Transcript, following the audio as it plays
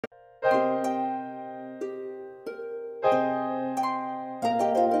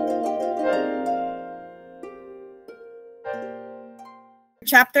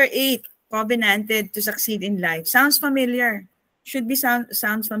chapter 8, covenanted to succeed in life. Sounds familiar. Should be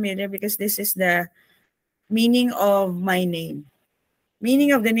sounds familiar because this is the meaning of my name.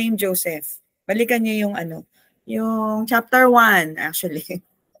 Meaning of the name Joseph. Balikan niyo yung ano, yung chapter 1 actually.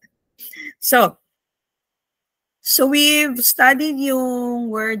 So we've studied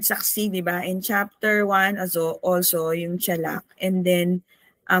yung word succeed, di ba? In chapter 1 also yung tialak. And then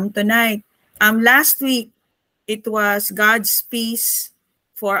tonight, last week, it was God's peace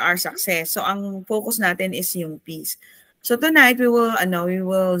for our success. So ang focus natin is yung peace. So tonight we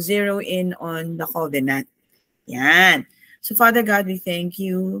will zero in on the covenant. Yan. So Father God, we thank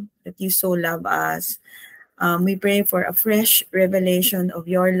you that you so love us. We pray for a fresh revelation of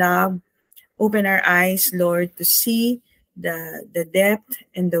your love. Open our eyes, Lord, to see the depth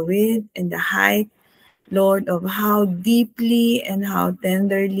and the width and the height, Lord, of how deeply and how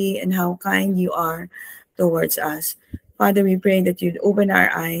tenderly and how kind you are towards us. Father, we pray that you'd open our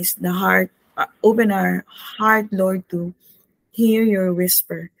eyes, the heart, open our heart, Lord, to hear your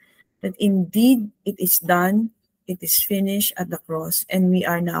whisper, that indeed it is done, it is finished at the cross, and we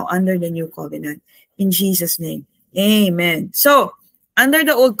are now under the new covenant. In Jesus' name, amen. So, under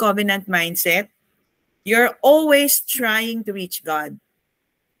the old covenant mindset, you're always trying to reach God.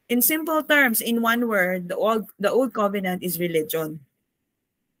 In simple terms, in one word, the old covenant is religion.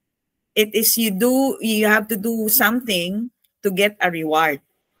 It is you have to do something to get a reward.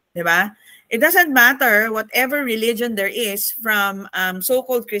 Diba? It doesn't matter whatever religion there is, from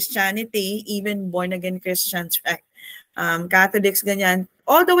so-called Christianity, even born-again Christians, right? Catholics, ganyan,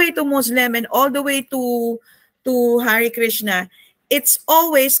 all the way to Muslim and all the way to Hare Krishna. It's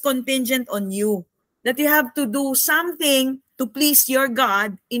always contingent on you, that you have to do something to please your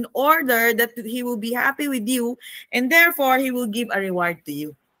God in order that he will be happy with you, and therefore he will give a reward to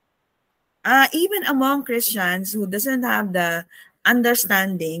you. Even among Christians who doesn't have the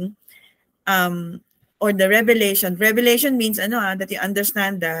understanding or the revelation. Revelation means that you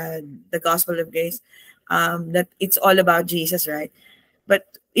understand the gospel of grace, that it's all about Jesus, right? But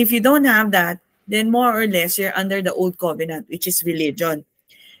if you don't have that, then more or less you're under the old covenant, which is religion.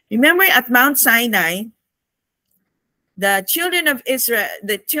 Remember at Mount Sinai, the children of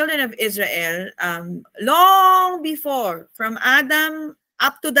Israel, long before, from Adam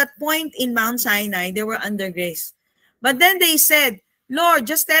up to that point in Mount Sinai, they were under grace. But then they said, Lord,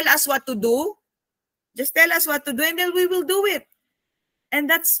 just tell us what to do. Just tell us what to do, and then we will do it. And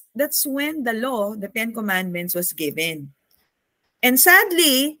that's when the law, the 10 Commandments, was given. And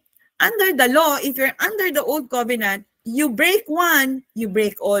sadly, under the law, if you're under the old covenant, you break one, you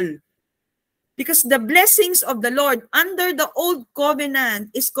break all. Because the blessings of the Lord under the old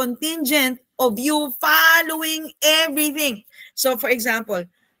covenant is contingent of you following everything. So for example,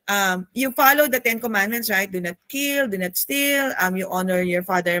 you follow the 10 Commandments, right? Do not kill, do not steal, you honor your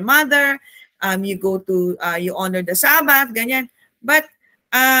father and mother, you honor the Sabbath, ganyan. But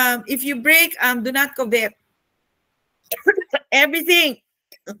if you break, do not covet, everything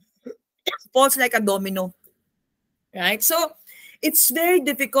falls like a domino, right? So it's very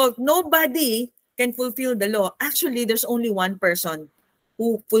difficult. Nobody can fulfill the law. Actually, there's only one person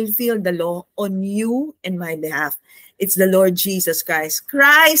who fulfilled the law on you and my behalf. It's the Lord Jesus Christ.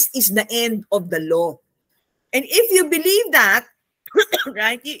 Christ is the end of the law. And if you believe that,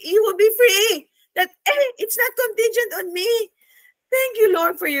 right, you will be free. That it's not contingent on me. Thank you,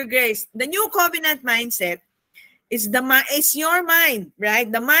 Lord, for your grace. The new covenant mindset is your mind,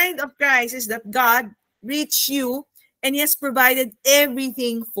 right? The mind of Christ is that God reached you and he has provided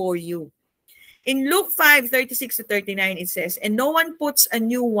everything for you. In Luke 5:36-39, it says, and no one puts a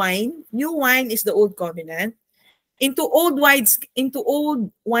new wine is the old covenant, into old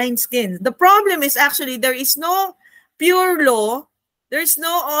wineskins. The problem is actually there is no pure law. There's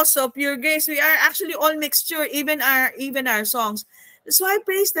no also pure grace. We are actually all mixture, even our songs. That's why I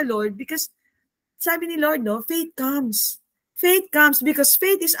praise the Lord, because sabi ni Lord, no, faith comes. Faith comes because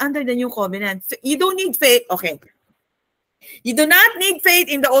faith is under the new covenant. You don't need faith. Okay. You do not need faith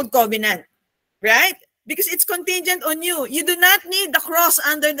in the old covenant, right? Because it's contingent on you. You do not need the cross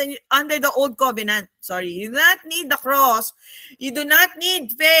under the old covenant. Sorry, you do not need the cross. You do not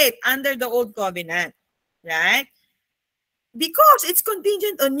need faith under the old covenant, right? Because it's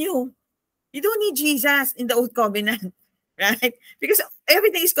contingent on you. You don't need Jesus in the old covenant, right? Because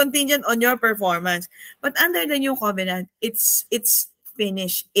everything is contingent on your performance. But under the new covenant, it's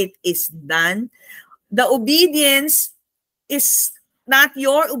finished. It is done. The obedience is not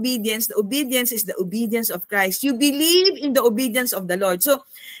your obedience. The obedience is the obedience of Christ. You believe in the obedience of the Lord. So,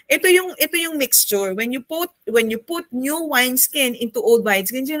 ito yung mixture. When you put new wineskin into old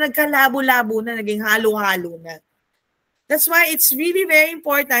wineskin, yung nagkalabo-labo na, naging halo-halo na. That's why it's really very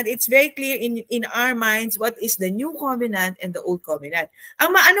important. It's very clear in our minds what is the new covenant and the old covenant.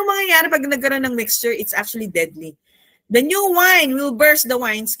 Anong mangyayari pag nagkaroon ng mixture? It's actually deadly. The new wine will burst the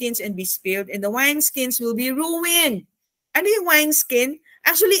wineskins and be spilled, and the wineskins will be ruined. Ano yung wineskin?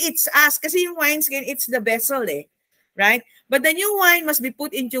 Actually, it's us. Kasi yung wineskin, it's the vessel eh. Right? But the new wine must be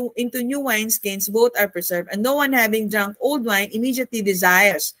put into new wineskins. Both are preserved. And no one having drunk old wine immediately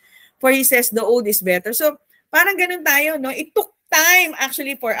desires. For he says the old is better. So, parang ganun tayo, no? It took time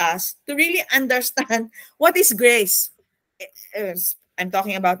actually for us to really understand what is grace. I'm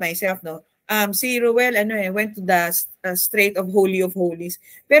talking about myself, no? Si Ruel, went to the Strait of Holy of Holies.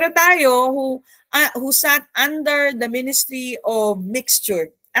 Pero tayo, who sat under the ministry of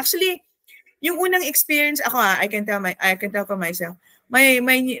mixture. Actually, yung unang experience ako, I can tell for myself. My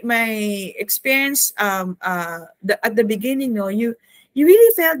experience at the beginning, no, you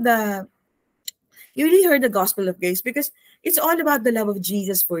really felt you really heard the gospel of grace because it's all about the love of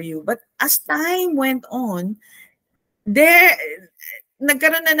Jesus for you. But as time went on,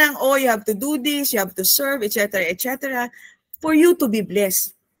 nagkaroon na ng, you have to do this, you have to serve, etc., for you to be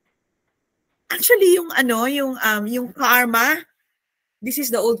blessed. Actually, yung karma, this is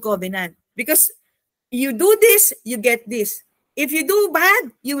the old covenant. Because you do this, you get this. If you do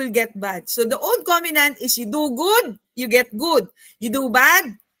bad, you will get bad. So the old covenant is you do good, you get good. You do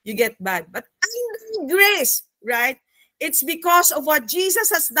bad, you get bad. But under grace, right? It's because of what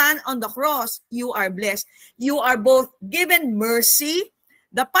Jesus has done on the cross, you are blessed. You are both given mercy.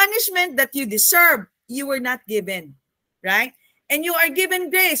 The punishment that you deserve, you were not given, right? And you are given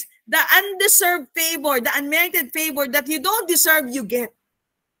grace. The undeserved favor, the unmerited favor that you don't deserve, you get.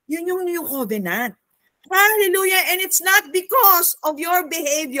 Yun yung new covenant. Hallelujah. And it's not because of your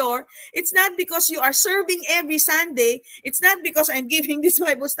behavior. It's not because you are serving every Sunday. It's not because I'm giving this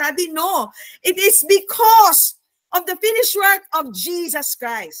Bible study. No. It is because of the finished work of Jesus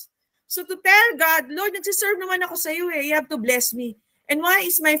Christ. So to tell God, Lord, nagsiserve naman ako sa iyo eh. You have to bless me. And why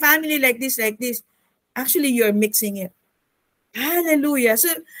is my family like this, like this? Actually, you're mixing it. Hallelujah. So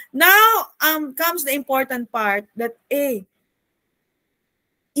now comes the important part that,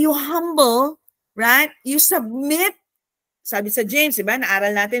 you humble, right? You submit. Sabi sa James, diba?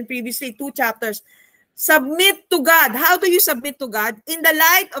 Naaral natin previously, 2 chapters. Submit to God. How do you submit to God? In the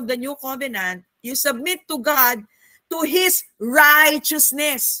light of the new covenant, you submit to God to His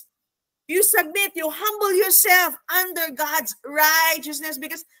righteousness. You submit, you humble yourself under God's righteousness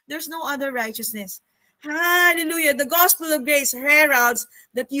because there's no other righteousness. Hallelujah. The gospel of grace heralds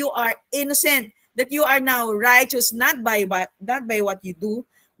that you are innocent, that you are now righteous, not by what you do,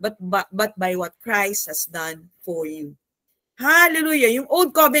 but by what Christ has done for you. Hallelujah. Yung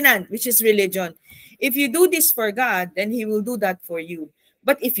old covenant, which is religion. If you do this for God, then He will do that for you.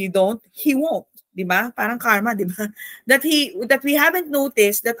 But if you don't, He won't. Diba? Parang karma, diba? That we haven't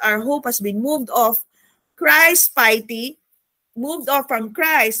noticed that our hope has been moved off Christ's piety, moved off from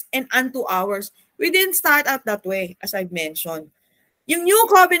Christ and unto ours. We didn't start out that way, as I've mentioned. Yung new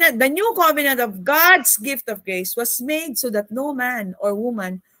covenant, the new covenant of God's gift of grace was made so that no man or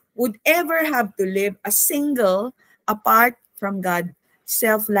woman would ever have to live a single apart from God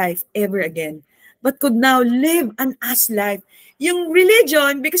self-life ever again, but could now live an us life. Yung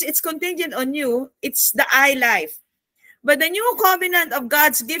religion, because it's contingent on you, it's the I life. But the new covenant of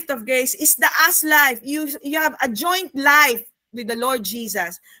God's gift of grace is the us life. You have a joint life with the Lord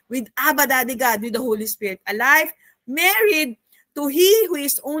Jesus, with Abba Daddy God, with the Holy Spirit. A life married to He who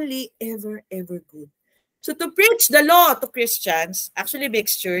is only ever, ever good. So to preach the law to Christians, actually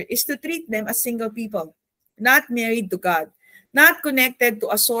mixture, is to treat them as single people, not married to God, not connected to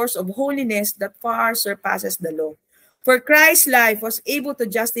a source of holiness that far surpasses the law. For Christ's life was able to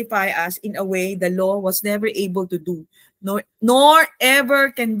justify us in a way the law was never able to do, nor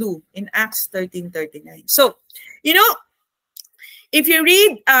ever can do, in Acts 13:39. So, if you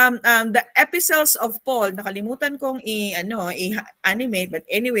read the epistles of Paul, nakalimutan kong i-animate, but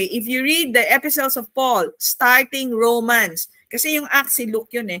anyway, if you read the epistles of Paul, starting Romans, kasi yung Acts si Luke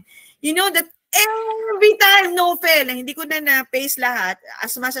yun eh, you know that every time, hindi ko na paste lahat,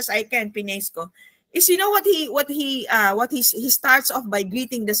 as much as I can, pinaste ko, is he starts off by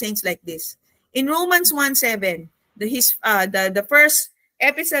greeting the saints like this. In Romans 1:7, the first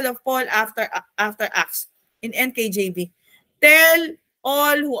epistle of Paul after Acts, in NKJV, tell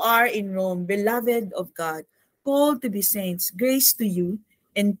all who are in Rome, beloved of God, called to be saints, grace to you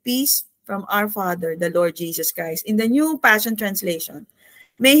and peace from our Father, the Lord Jesus Christ. In the New Passion Translation,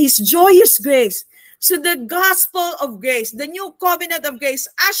 may His joyous grace, so the gospel of grace, the new covenant of grace,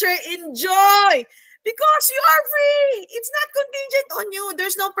 usher in joy because you are free. It's not contingent on you.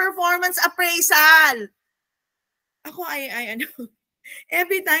 There's no performance appraisal. Ako ay ano,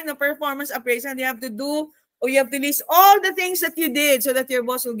 every time the performance appraisal, you have to do or you have to list all the things that you did so that your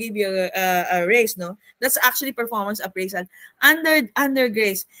boss will give you a raise, no? That's actually performance appraisal. Under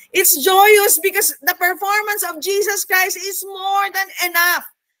grace. It's joyous because the performance of Jesus Christ is more than enough.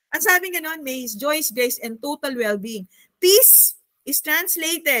 Ang sabi nga nun, may His joyous grace and total well-being. Peace is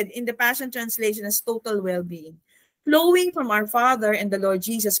translated in the Passion Translation as total well-being. Flowing from our Father and the Lord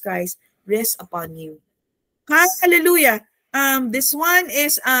Jesus Christ rests upon you. Hallelujah. This one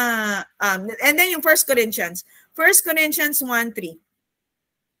is and then yung First Corinthians 1:3.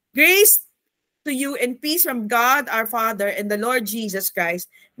 Grace to you and peace from God our Father and the Lord Jesus Christ.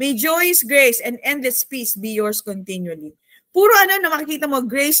 May joyous grace and endless peace be yours continually. Puro ano na makikita mo,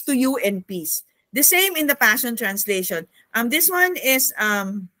 grace to you and peace. The same in the Passion Translation. This one is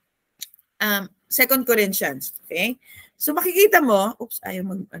 2 Corinthians. Okay? So makikita mo, oops, ayaw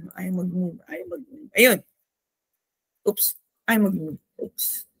mag-move. Ayun. Oops.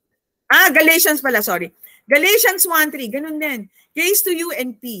 Oops. Galatians pala, sorry. Galatians 1:3, ganun din. Grace to you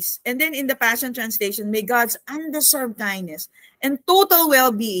and peace. And then in the Passion Translation, may God's undeserved kindness and total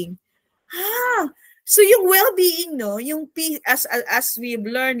well-being. So yung well-being, no, yung peace, as we've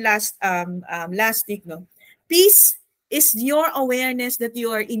learned last week, no, peace is your awareness that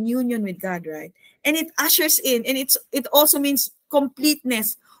you are in union with God, right? And it ushers in, and it also means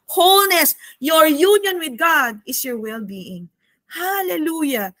completeness, wholeness. Your union with God is your well-being.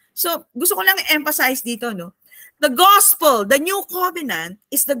 Hallelujah. So, gusto ko lang emphasize dito, no? The gospel, the new covenant,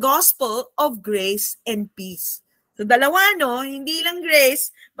 is the gospel of grace and peace. So, dalawa, no? Hindi lang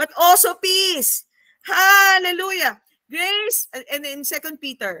grace, but also peace. Hallelujah. Grace, and in 2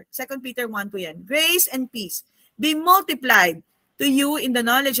 Peter 1 po yan. Grace and peace be multiplied to you in the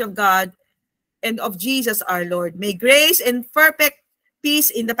knowledge of God and of Jesus our Lord. May grace and perfect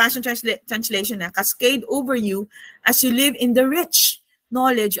peace in the Passion Translation cascade over you as you live in the rich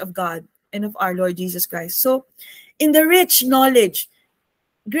knowledge of God and of our Lord Jesus Christ. So, in the rich knowledge,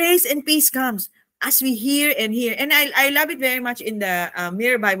 grace and peace comes as we hear and hear. And I love it very much in the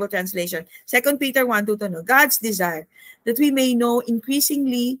Mirror Bible Translation. 2 Peter 1:2, no? God's desire that we may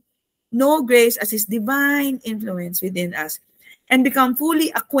increasingly know grace as His divine influence within us and become fully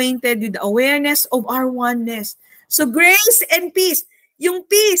acquainted with the awareness of our oneness. So grace and peace. Yung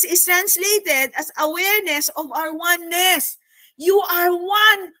peace is translated as awareness of our oneness. You are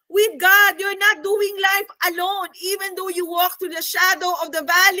one with God. You're not doing life alone. Even though you walk through the shadow of the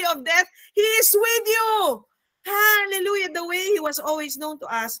valley of death, He is with you. Hallelujah. The way He was always known to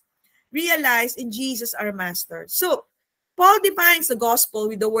us, realized in Jesus our Master. So, Paul defines the gospel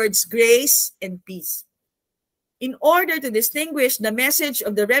with the words grace and peace in order to distinguish the message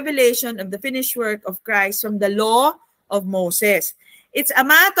of the revelation of the finished work of Christ from the law of Moses. It's a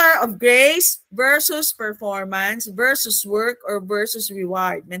matter of grace versus performance versus work or versus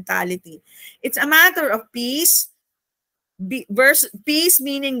reward mentality. It's a matter of peace, peace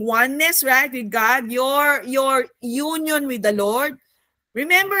meaning oneness, right, with God, your union with the Lord.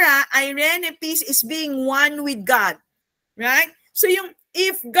 Remember, Irene, peace is being one with God, right? So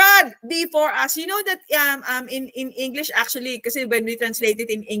if God be for us, you know that in English actually, kasi when we translate it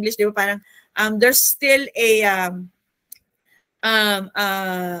in English, di ba, parang there's still a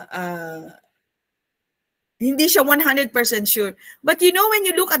hindi siya 100% sure. But you know, when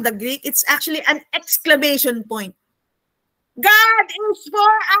you look at the Greek, it's actually an exclamation point. God is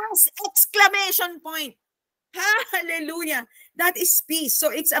for us! Exclamation point. Hallelujah. That is peace.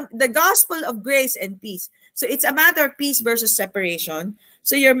 So it's the gospel of grace and peace. So it's a matter of peace versus separation.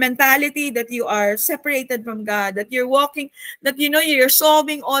 So your mentality that you are separated from God, that you're walking, that you know you're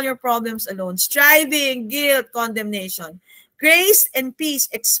solving all your problems alone, striving, guilt, condemnation. Grace and peace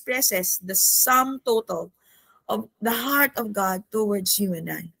expresses the sum total of the heart of God towards you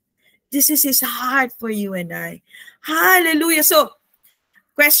and I. This is His heart for you and I. Hallelujah. So,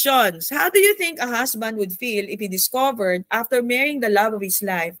 questions. How do you think a husband would feel if he discovered, after marrying the love of his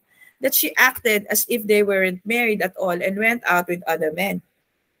life, that she acted as if they weren't married at all and went out with other men?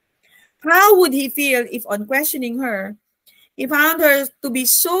 How would he feel if, on questioning her, he found her to be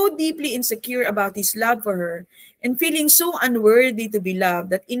so deeply insecure about his love for her and feeling so unworthy to be loved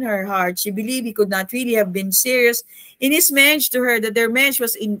that in her heart she believed he could not really have been serious in his marriage to her, that their marriage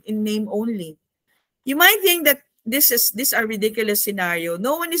was in name only? You might think that this is a ridiculous scenario.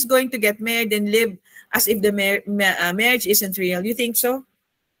 No one is going to get married and live as if the marriage isn't real. You think so?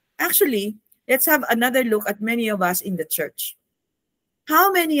 Actually, let's have another look at many of us in the church.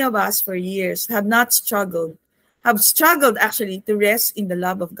 How many of us for years have struggled actually to rest in the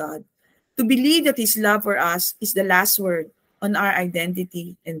love of God, to believe that His love for us is the last word on our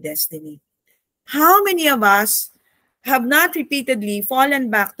identity and destiny? How many of us have not repeatedly fallen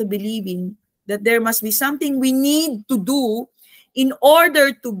back to believing that there must be something we need to do in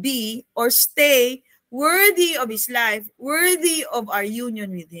order to be or stay worthy of his life, worthy of our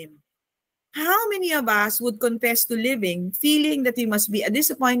union with him. How many of us would confess to living, feeling that we must be a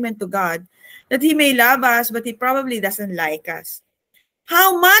disappointment to God, that he may love us, but he probably doesn't like us?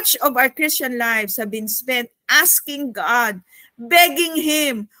 How much of our Christian lives have been spent asking God, begging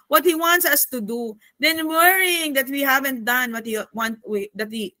him what he wants us to do, then worrying that we haven't done what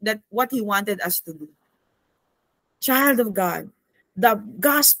he wanted us to do? Child of God, the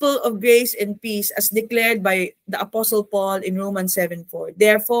gospel of grace and peace as declared by the Apostle Paul in Romans 7:4.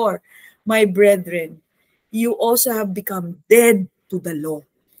 Therefore, my brethren, you also have become dead to the law.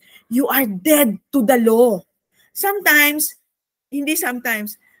 You are dead to the law. Sometimes, hindi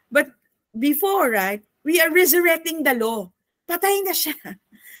sometimes, but before, right, we are resurrecting the law. Patay na siya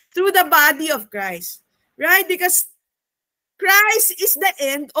through the body of Christ. Right? Because Christ is the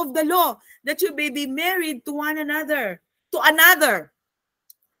end of the law, that you may be married to one another, to another.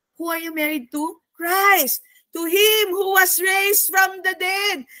 Who are you married to? Christ. To him who was raised from the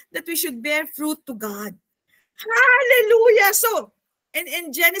dead, that we should bear fruit to God. Hallelujah. So, and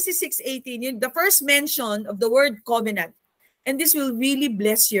in Genesis 6:18, the first mention of the word covenant, and this will really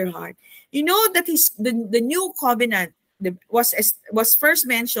bless your heart. You know that the new covenant was first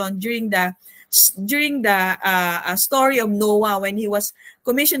mentioned during the story of Noah, when he was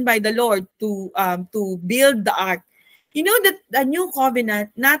commissioned by the Lord to build the ark. You know that the new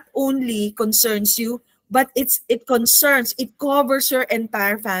covenant not only concerns you, but it covers your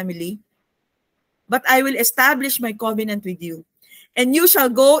entire family. But I will establish my covenant with you, and you shall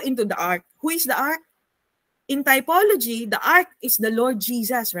go into the ark. Who is the ark? In typology, the ark is the Lord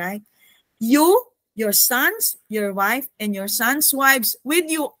Jesus, right? You, your sons, your wife, and your sons' wives with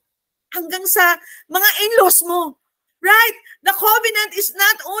you, hanggang sa mga in-laws mo. Right? The covenant is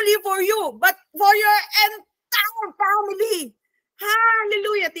not only for you, but for your entire family.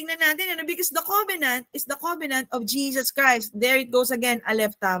 Hallelujah. Tingnan natin, because the covenant is the covenant of Jesus Christ. There it goes again, a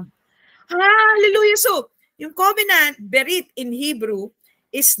left tab. Hallelujah. So, yung covenant, berit in Hebrew,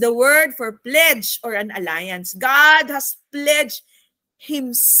 is the word for pledge or an alliance. God has pledged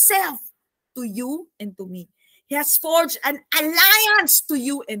himself to you and to me. He has forged an alliance to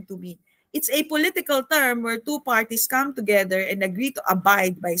you and to me. It's a political term where two parties come together and agree to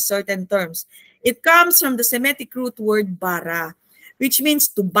abide by certain terms. It comes from the Semitic root word bara, which means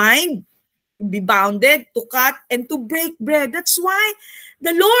to bind, to be bounded, to cut, and to break bread. That's why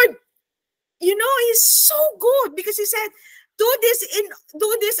the Lord, he's so good, because he said, do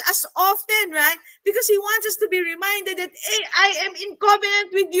this as often, right? Because he wants us to be reminded that, hey, I am in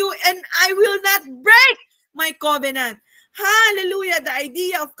covenant with you and I will not break my covenant. Hallelujah. The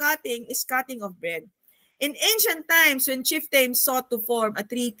idea of cutting is cutting of bread. In ancient times, when chieftains sought to form a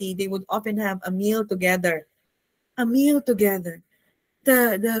treaty, they would often have a meal together. A meal together.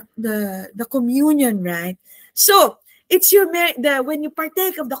 The communion, right? So, it's when you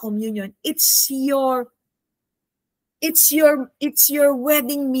partake of the communion, it's your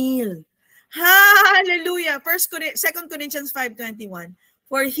wedding meal. Hallelujah. 2 Corinthians 5:21.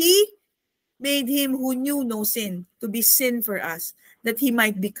 For he made him who knew no sin to be sin for us, that he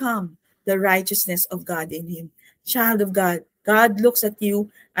might become the righteousness of God in him. Child of God, God looks at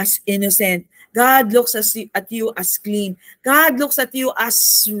you as innocent. God looks at you as clean. God looks at you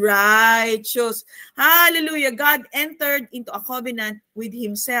as righteous. Hallelujah. God entered into a covenant with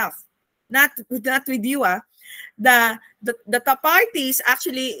himself. Not with you. The parties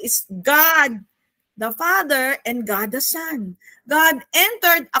actually is God the Father and God the Son. God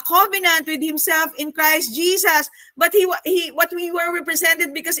entered a covenant with himself in Christ Jesus, but what we were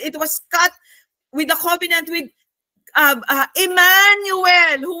represented, because it was cut with the covenant with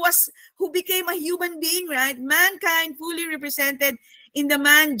Emmanuel, who became a human being, right? Mankind fully represented in the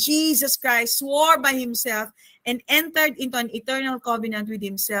man Jesus Christ, swore by himself and entered into an eternal covenant with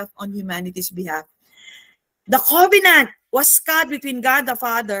himself on humanity's behalf. The covenant was cut between God the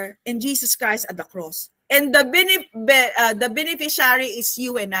Father and Jesus Christ at the cross. And the beneficiary is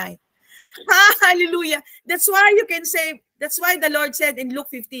you and I. Hallelujah. That's why the Lord said in Luke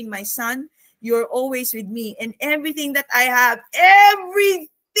 15, my son, you're always with me, and everything that I have,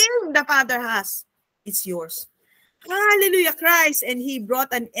 everything the Father has, it's yours. Hallelujah. Christ, and he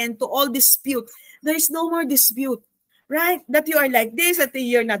brought an end to all dispute. There is no more dispute, right? That you are like this, that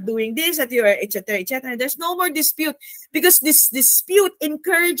you're not doing this, that you are etc., etc. There's no more dispute, because this dispute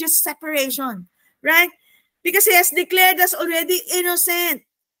encourages separation, right? Because he has declared us already innocent.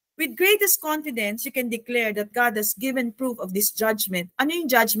 With greatest confidence, you can declare that God has given proof of this judgment. Ano yung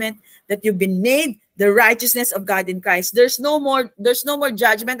judgment? That you've been made the righteousness of God in Christ. There's no more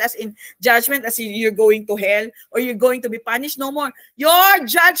judgment, as in you're going to hell or you're going to be punished. No more. Your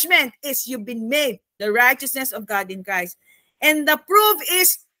judgment is you've been made the righteousness of God in Christ. And the proof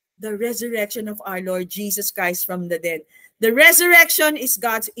is the resurrection of our Lord Jesus Christ from the dead. The resurrection is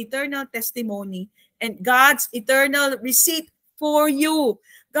God's eternal testimony and God's eternal receipt for you.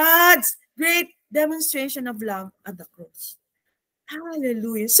 God's great demonstration of love at the cross.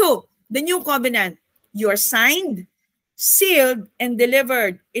 Hallelujah. So, the new covenant, you are signed, sealed, and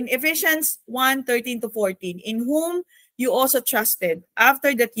delivered in Ephesians 1:13-14, in whom you also trusted,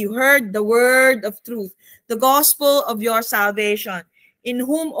 after that you heard the word of truth, the gospel of your salvation, in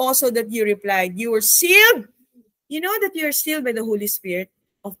whom also that you replied. You were sealed. You know that you are sealed by the Holy Spirit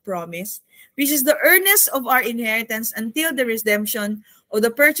of promise, which is the earnest of our inheritance until the redemption of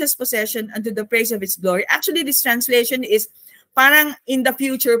the purchased possession unto the praise of its glory. Actually, this translation is parang in the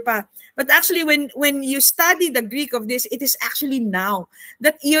future pa. But actually, when you study the Greek of this, it is actually now.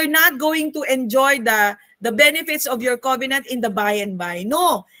 That you're not going to enjoy the benefits of your covenant in the by and by.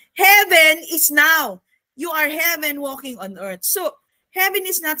 No, heaven is now. You are heaven walking on earth. So, heaven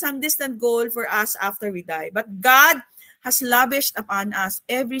is not some distant goal for us after we die. But God has lavished upon us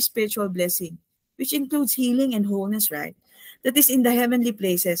every spiritual blessing, which includes healing and wholeness, right? That is in the heavenly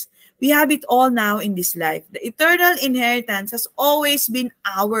places. We have it all now in this life. The eternal inheritance has always been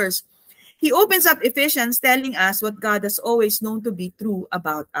ours. He opens up Ephesians telling us what God has always known to be true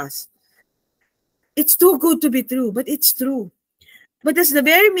about us. It's too good to be true, but it's true. But that's the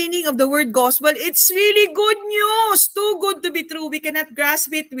very meaning of the word gospel. It's really good news. Too good to be true. We cannot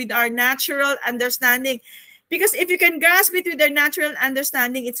grasp it with our natural understanding. Because if you can grasp it with our natural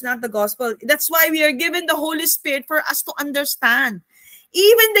understanding, it's not the gospel. That's why we are given the Holy Spirit for us to understand.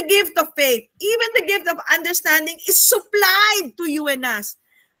 Even the gift of faith, even the gift of understanding is supplied to you and us.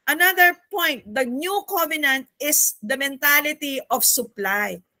 Another point, the new covenant is the mentality of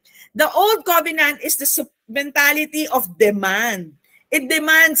supply. The old covenant is the mentality of demand. It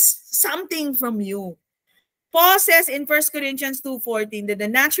demands something from you. Paul says in 1 Corinthians 2:14 that the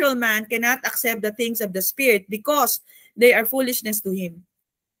natural man cannot accept the things of the Spirit because they are foolishness to him.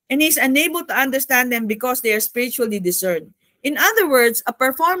 And he's unable to understand them because they are spiritually discerned. In other words, a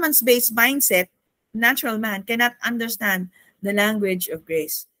performance-based mindset, natural man cannot understand the language of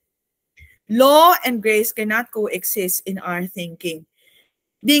grace. Law and grace cannot coexist in our thinking.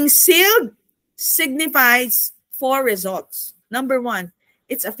 Being sealed signifies 4 results. Number 1,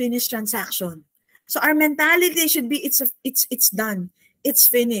 it's a finished transaction. So our mentality should be it's done. It's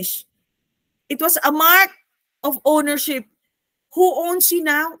finished. It was a mark of ownership. Who owns you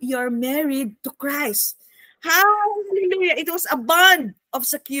now? You're married to Christ. Hallelujah. It was a bond of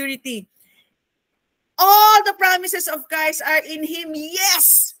security. All the promises of Christ are in him.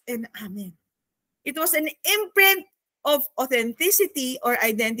 Yes and amen. It was an imprint of authenticity or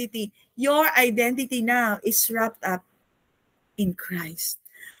identity. Your identity now is wrapped up in Christ.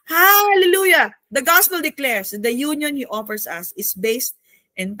 Hallelujah. The gospel declares that the union he offers us is based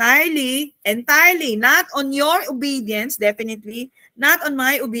entirely, not on your obedience, definitely, not on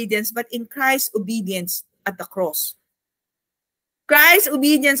my obedience, but in Christ's obedience at the cross. Christ's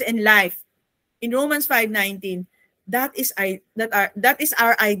obedience in life. In Romans 5:19, that is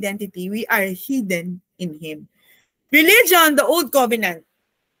our identity. We are hidden in him. Religion, the old covenant.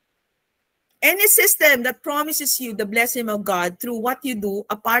 Any system that promises you the blessing of God through what you do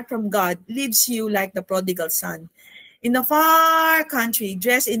apart from God leaves you like the prodigal son in a far country,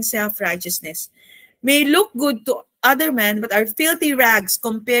 dressed in self-righteousness. May look good to other men, but are filthy rags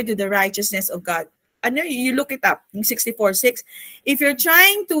compared to the righteousness of God. And you look it up in 64:6. If you're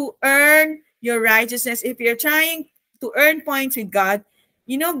trying to earn your righteousness, if you're trying to earn points with God,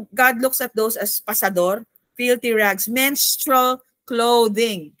 you know, God looks at those as pasador, filthy rags, menstrual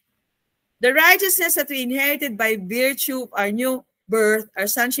clothing. The righteousness that we inherited by virtue of our new birth, our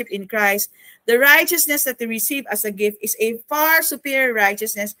sonship in Christ, the righteousness that we receive as a gift is a far superior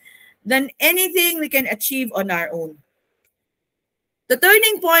righteousness than anything we can achieve on our own. The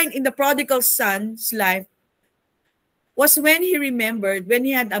turning point in the prodigal son's life was when he remembered, when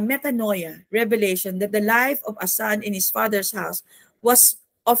he had a metanoia, revelation, that the life of a son in his father's house was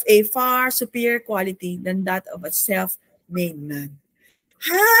of a far superior quality than that of a self-made man.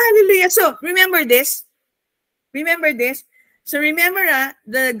 Hallelujah. So, remember this. Remember this. So, remember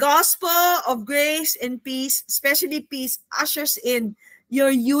the gospel of grace and peace, especially peace, ushers in your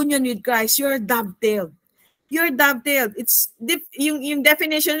union with Christ. You're dovetailed. You're dovetailed. It's yung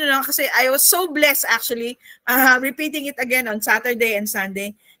definition, you know, kasi I was so blessed actually, repeating it again on Saturday and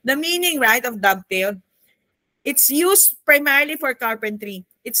Sunday. The meaning, right, of dovetailed, it's used primarily for carpentry.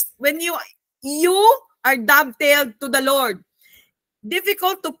 It's when you You are dovetailed to the Lord.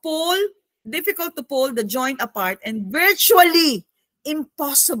 Difficult to pull the joint apart, and virtually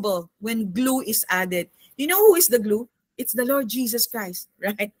impossible when glue is added. You know who is the glue? It's the Lord Jesus Christ,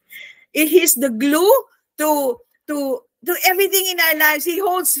 right? It is the glue to to everything in our lives. He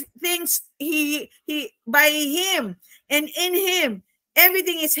holds things, he by him and in him,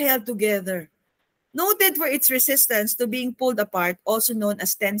 everything is held together. Noted for its resistance to being pulled apart, also known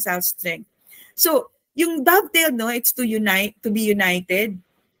as tensile strength. So, yung dovetail, no, it's to unite, to be united,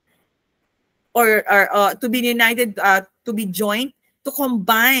 or to be united, to be joined, to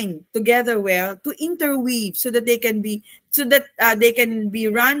combine together well, to interweave so that they can be, they can be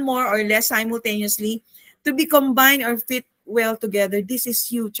run more or less simultaneously, to be combined or fit well together. This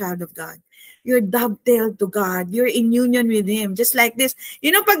is you, child of God. You're dovetailed to God. You're in union with Him. Just like this. You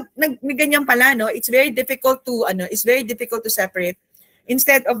know, pag ganyan pala, no, it's very difficult to, it's very difficult to separate.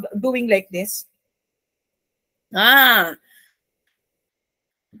 Instead of doing like this,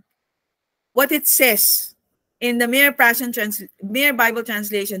 what it says in the Mere Bible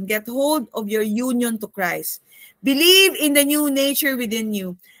Translation, get hold of your union to Christ. Believe in the new nature within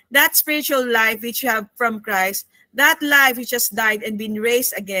you, that spiritual life which you have from Christ, that life which has died and been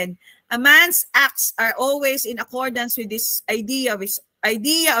raised again. A man's acts are always in accordance with this idea of his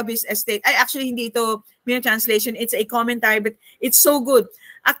estate. I actually, hindi ito Mere Translation, it's a commentary, but it's so good.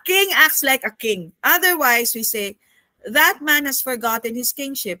 A king acts like a king. Otherwise, we say, that man has forgotten his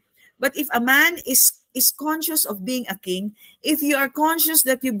kingship. But if a man is conscious of being a king, if you are conscious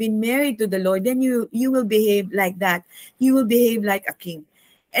that you've been married to the Lord, then you will behave like that. You will behave like a king.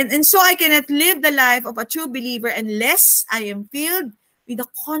 And so I cannot live the life of a true believer unless I am filled with the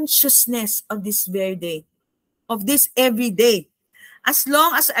consciousness of this very day, of this every day. As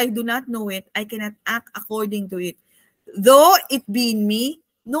long as I do not know it, I cannot act according to it. Though it be in me,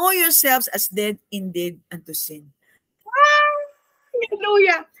 know yourselves as dead indeed unto sin.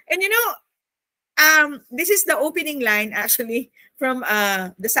 Hallelujah. And you know, this is the opening line actually from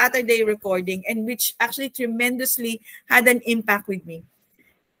the Saturday recording, and which actually tremendously had an impact with me.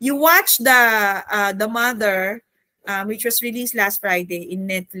 You watch the Mother, which was released last Friday in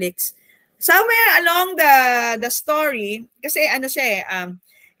Netflix. Somewhere along the story, kasi ano siya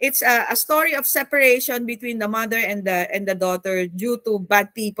it's a story of separation between the mother and the daughter due to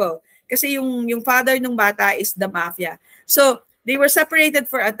bad people. Kasi yung father ng bata is the mafia. So they were separated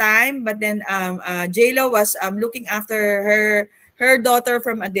for a time, but then J-Lo was looking after her daughter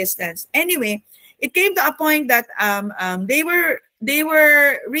from a distance. Anyway, it came to a point that they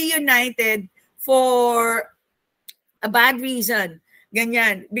were reunited for a bad reason.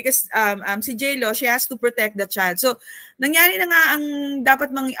 Ganyan. Because si J-Lo, she has to protect the child. So, nangyari na nga ang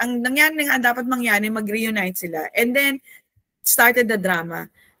dapat mangyari, mag-reunite sila. And then, started the drama.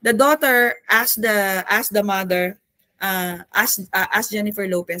 The daughter asked the mother, asked Jennifer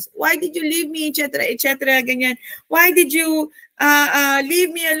Lopez, why did you leave me, etc., etc., ganyan. Why did you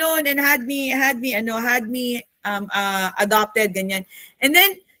leave me alone and had me adopted, ganyan. And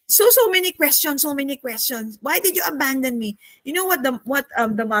then, so many questions. Why did you abandon me? You know what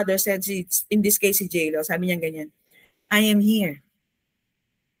the mother said, in this case si J-Lo, sabi niya ganyan, I am here.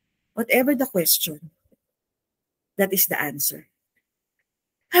 Whatever the question, that is the answer.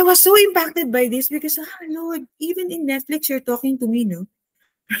 I was so impacted by this because, Lord, even in Netflix, you're talking to me, no?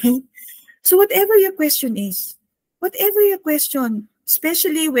 Right? So whatever your question is,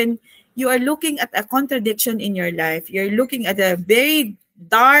 especially when you are looking at a contradiction in your life, you're looking at a very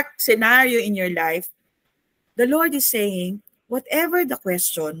dark scenario in your life, the Lord is saying, whatever the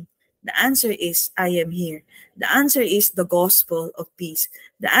question, the answer is, I am here. The answer is the gospel of peace.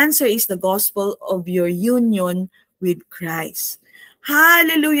 The answer is the gospel of your union with Christ.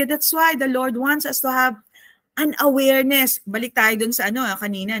 Hallelujah. That's why the Lord wants us to have an awareness. Balik tayo dun sa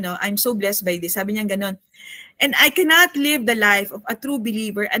kanina, no? I'm so blessed by this. Sabi niya ganon. And I cannot live the life of a true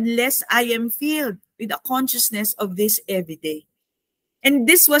believer unless I am filled with a consciousness of this every day. And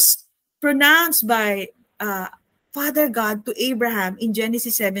this was pronounced by Father God to Abraham in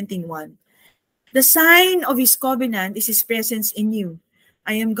Genesis 17:1. The sign of his covenant is his presence in you.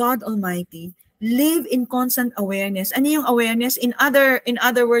 I am God Almighty. Live in constant awareness. Ano yung awareness? In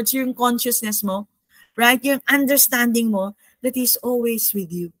other words, yung consciousness mo, right? Yung understanding mo that He's always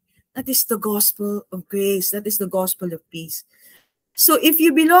with you. That is the gospel of grace. That is the gospel of peace. So if you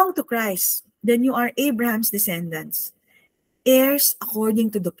belong to Christ, then you are Abraham's descendants, heirs according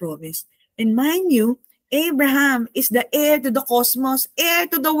to the promise. And mind you, Abraham is the heir to the cosmos, heir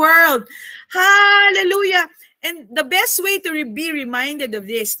to the world. Hallelujah. And the best way to be reminded of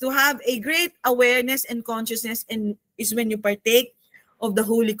this, to have a great awareness and consciousness, is when you partake of the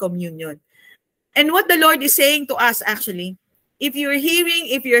Holy Communion. And what the Lord is saying to us actually, if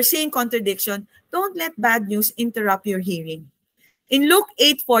you're seeing contradiction, don't let bad news interrupt your hearing. In Luke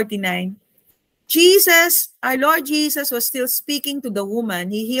 8:49, our Lord Jesus was still speaking to the woman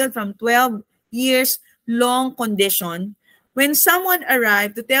he healed from 12 years long condition when someone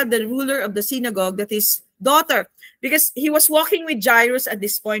arrived to tell the ruler of the synagogue that his daughter, because he was walking with Jairus at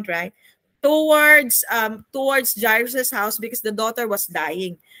this point, right? Towards Jairus's house because the daughter was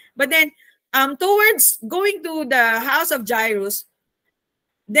dying. But then towards going to the house of Jairus,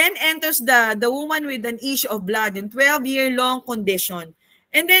 then enters the woman with an issue of blood in 12-year-long condition.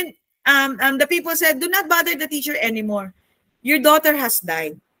 And then the people said, do not bother the teacher anymore. Your daughter has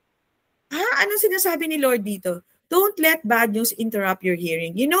died. Anong sinasabi ni Lord dito? Don't let bad news interrupt your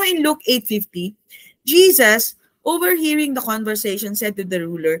hearing. You know, in Luke 8:50, Jesus, overhearing the conversation, said to the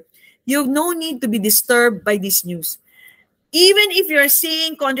ruler, you have no need to be disturbed by this news. Even if you're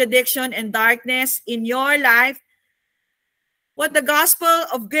seeing contradiction and darkness in your life, what the gospel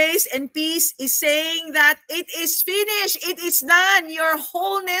of grace and peace is saying that it is finished, it is done, your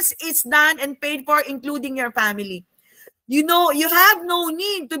wholeness is done and paid for, including your family. You know, you have no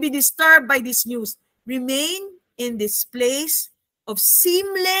need to be disturbed by this news. Remain in this place of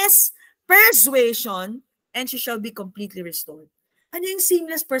seamless persuasion and she shall be completely restored. Ano yung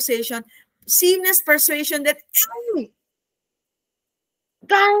seamless persuasion? Seamless persuasion that, hey,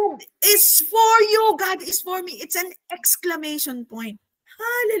 God is for you. God is for me. It's an exclamation point.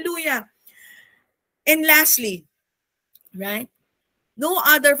 Hallelujah. And lastly, right? No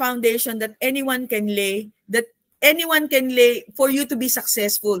other foundation that anyone can lay for you to be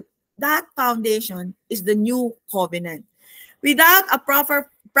successful. That foundation is the new covenant. Without a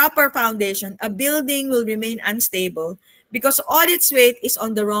proper foundation, a building will remain unstable because all its weight is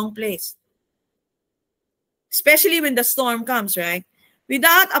on the wrong place. Especially when the storm comes, right?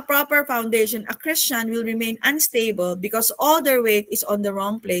 Without a proper foundation, a Christian will remain unstable because all their weight is on the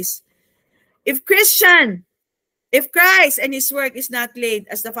wrong place. If Christ and his work is not laid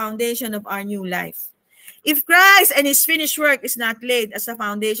as the foundation of our new life, if Christ and his finished work is not laid as the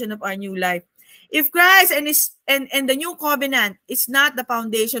foundation of our new life, if Christ and the new covenant is not the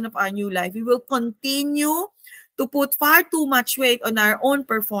foundation of our new life, we will continue to put far too much weight on our own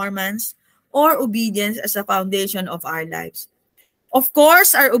performance or obedience as a foundation of our lives. Of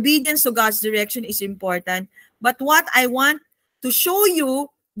course, our obedience to God's direction is important, but what I want to show you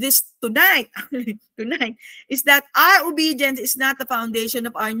tonight is that our obedience is not the foundation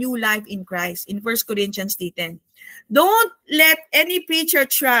of our new life in Christ. In 1 Corinthians 10. Don't let any preacher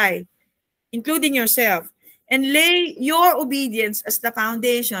try, including yourself, and lay your obedience as the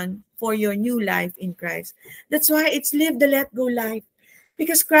foundation for your new life in Christ. That's why it's live the let go life,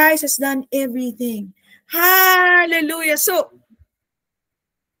 because Christ has done everything. Hallelujah. So,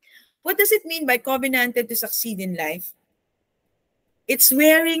 what does it mean by covenanted to succeed in life? It's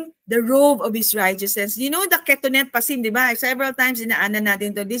wearing the robe of his righteousness. You know the ketonet pasim, di ba? Several times inaanan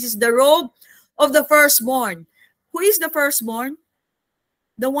natin to. This is the robe of the firstborn. Who is the firstborn?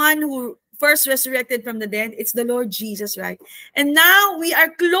 The one who first resurrected from the dead. It's the Lord Jesus, right? And now we are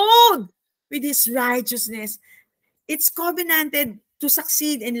clothed with his righteousness. It's covenanted to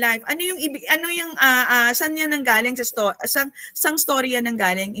succeed in life. Saan yan nanggaling sang story yan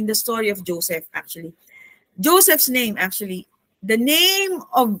nanggaling? In the story of Joseph, actually. Joseph's name, actually. The name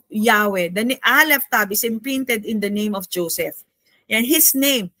of Yahweh, the Aleph Tab is imprinted in the name of Joseph. And his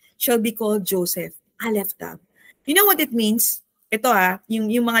name shall be called Joseph. Aleph Tab. You know what it means? Ito yung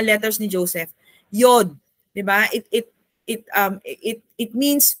mga letters ni Joseph. Yod, di ba? It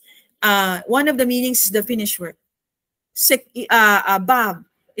means one of the meanings is the finished work. Bab,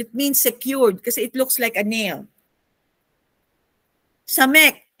 it means secured kasi it looks like a nail.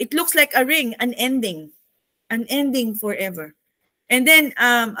 Samek, it looks like a ring, an ending forever. And then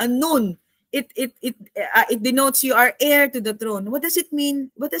Nun, it denotes you are heir to the throne. What does it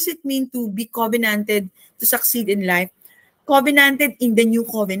mean? What does it mean to be covenanted to succeed in life? Covenanted in the new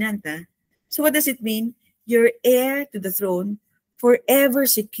covenant. So what does it mean? You're heir to the throne, forever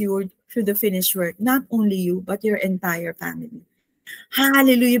secured through the finished work. Not only you, but your entire family.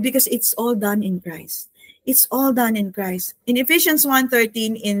 Hallelujah, because it's all done in Christ. It's all done in Christ. In Ephesians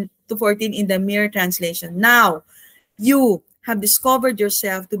 1:13 to 14 in the Mirror translation, now you have discovered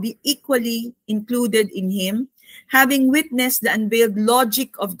yourself to be equally included in him, having witnessed the unveiled logic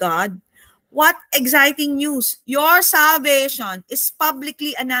of God. What exciting news! Your salvation is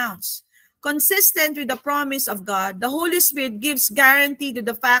publicly announced. Consistent with the promise of God, the Holy Spirit gives guarantee to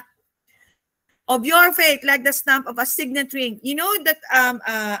the fact of your faith, like the stamp of a signet ring. You know that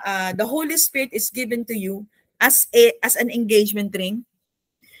the Holy Spirit is given to you as an engagement ring.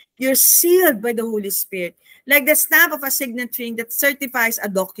 You're sealed by the Holy Spirit. Like the stamp of a signature that certifies a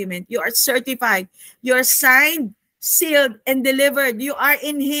document. You are certified. You are signed, sealed, and delivered. You are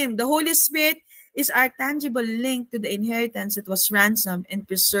in Him. The Holy Spirit is our tangible link to the inheritance that was ransomed and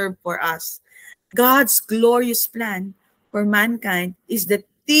preserved for us. God's glorious plan for mankind is the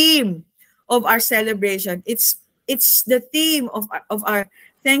theme of our celebration. It's the theme of our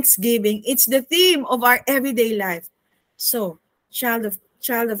Thanksgiving. It's the theme of our everyday life. So, child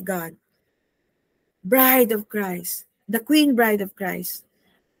of God, bride of Christ, the queen bride of Christ.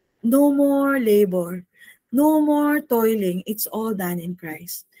 No more labor, no more toiling. It's all done in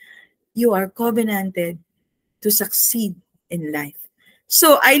Christ. You are covenanted to succeed in life.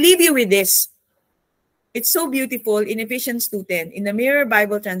 So I leave you with this. It's so beautiful in Ephesians 2:10. In the Mirror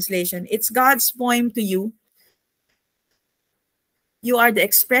Bible translation, it's God's poem to you. You are the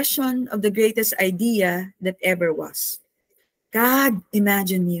expression of the greatest idea that ever was. God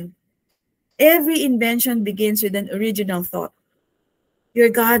imagined you. Every invention begins with an original thought.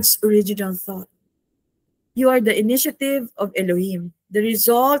 You're God's original thought. You are the initiative of Elohim, the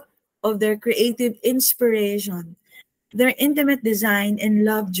result of their creative inspiration, their intimate design and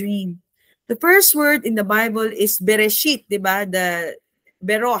love dream. The first word in the Bible is Bereshit, di ba? The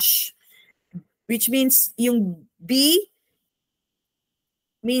Berosh, which means yung B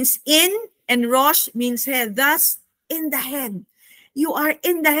means in and Rosh means head. Thus, in the head. You are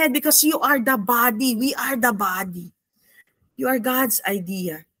in the head because you are the body. We are the body. You are God's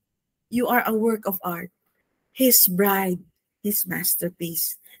idea. You are a work of art. His bride, His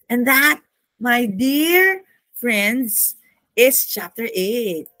masterpiece. And that, my dear friends, is chapter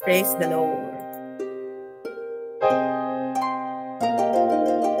 8. Praise the Lord.